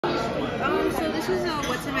this is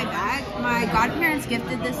what's in my bag. My godparents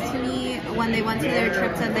gifted this to me when they went to their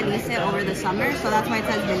trip to Belize over the summer, so that's why it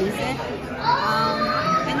says Belize.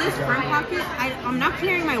 In this front pocket, I'm not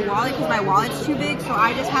carrying my wallet because my wallet's too big, so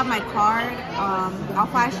I just have my card. I'll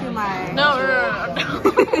flash you my... No.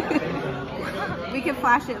 We can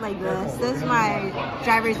flash it like this. This is my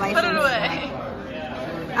driver's license. Put it away.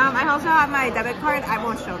 I also have my debit card. I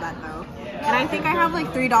won't show that though. And I think I have like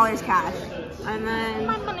 $3 cash. And then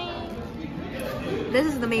My money. this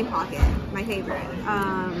is the main pocket, my favorite.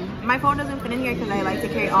 My phone doesn't fit in here because I like to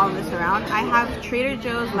carry all of this around. I have Trader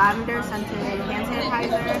Joe's lavender scented hand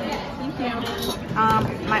sanitizer. Thank you.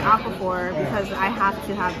 My Aquaphor because I have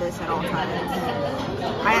to have this at all times.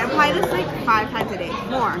 I apply this like 5 times a day,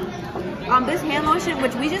 more. This hand lotion,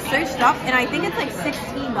 which we just searched up, and I think it's like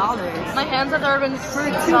 $16. My hands have never been For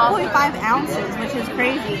 2.5 ounces, which is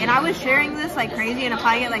crazy. And I was sharing this like crazy and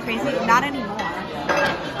applying it like crazy. Not anymore.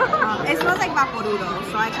 It smells like Vaporudo,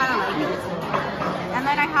 so I kind of like it. And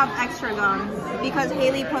then I have extra gum because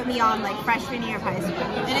Haley put me on like freshman year of high school.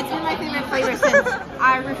 And it's been my favorite flavor since.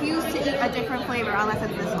 I refuse to eat a different flavor unless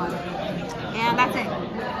it's this one. And that's it.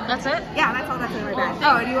 That's it? Yeah, that's all that's in my bag.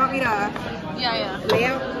 Oh, do you want me to Yeah. lay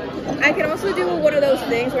out? I can also do one of those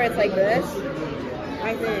things where it's like this.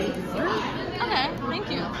 I think. Okay, thank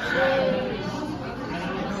you.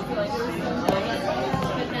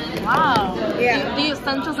 Wow. Yeah. The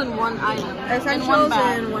essentials in one item. Essentials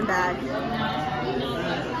in one bag.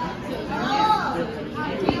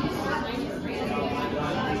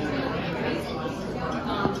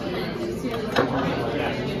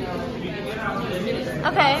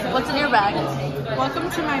 Okay, what's in your bag? Welcome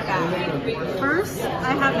to my bag. First,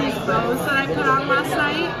 I have these bows that I put on last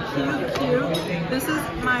night. Cute. This is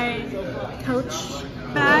my Coach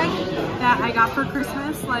bag that I got for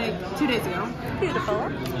Christmas like 2 days ago. Beautiful.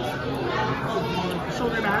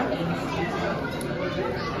 Shoulder bag.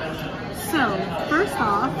 So, first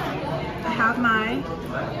off, I have my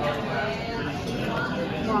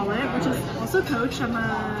wallet, which is also Coach. I'm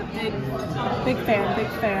a big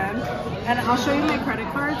fan. And I'll show you my credit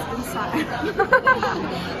cards inside.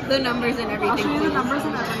 The numbers and everything. I'll show you the numbers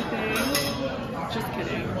and everything. Just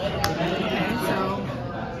kidding. Okay, so.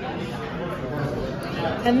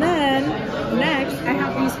 And then, next, I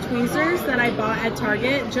have these tweezers that I bought at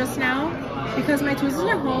Target just now because my tweezers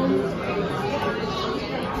at home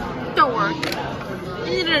Don't work.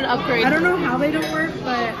 You needed an upgrade. I don't know how they don't work,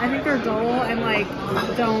 but I think they're dull and like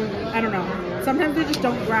I don't know. Sometimes they just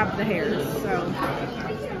don't grab the hairs, so.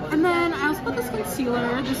 And then I also put this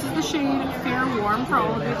concealer. This is the shade Fair Warm for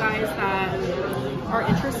all of you guys that are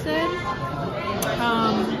interested.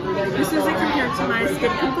 This isn't compared to my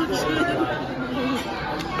skin complexion.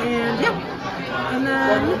 And yeah. And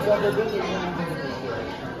then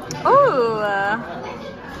Ooh.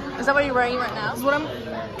 Is that what you're wearing right now? this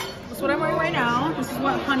is what I'm wearing right now. This is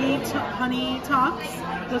what Honey Talks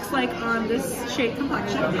looks like on this shade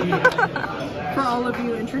complexion. For all of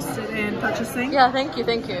you interested in purchasing. Yeah, thank you.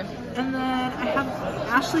 And then I have,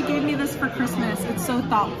 Ashley gave me this for Christmas. It's so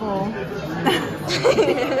thoughtful.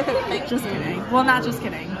 Just kidding. Well, not just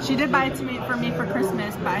kidding. She did buy it for me for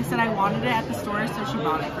Christmas, but I said I wanted it at the store, so she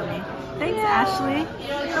bought it for me. Thanks, Ashley.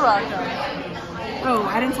 You're welcome. Oh,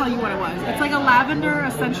 I didn't tell you what it was. It's like a lavender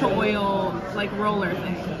essential oil, like roller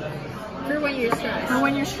thing. For when you're stressed. For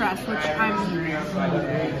when you're stressed, which I'm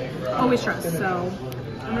always stressed, so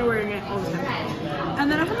I'm gonna wear it all the time.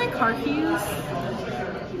 And then I have my car keys.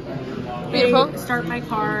 Beautiful. They start my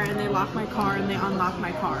car and they lock my car and they unlock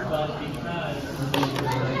my car.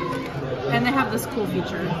 And they have this cool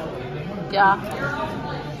feature. Yeah.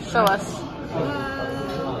 Show us.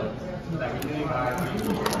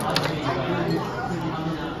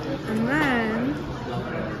 And then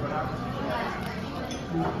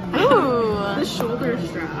Ooh. the shoulder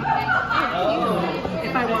strap.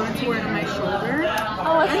 If I wanted to wear it on my shoulder.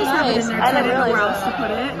 Oh, I that's just have it in nice. there I because I didn't didn't know where realize else to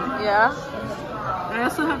put it. that. Yeah. I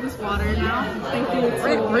also have this water now. Thank you to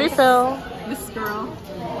Refill. this girl.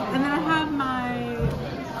 And then I have my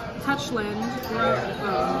Touchland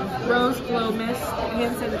Rose Glow Mist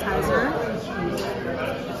hand sanitizer.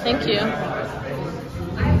 Thank you.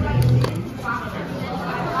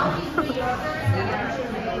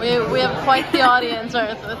 We have quite the audience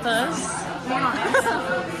with us.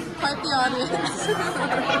 Quite the audience.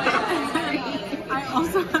 I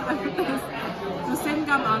also have the same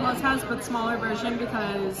gum Anlos has, but smaller version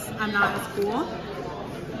because I'm not as cool.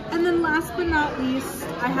 And then last but not least,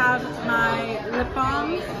 I have my lip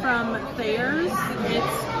balm from Thayer's.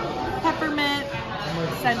 It's peppermint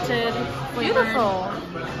scented flavored. Beautiful.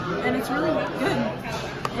 And it's really good.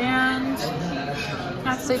 And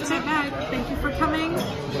that's what's in my bag. Thank you for coming.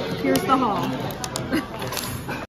 here's the haul.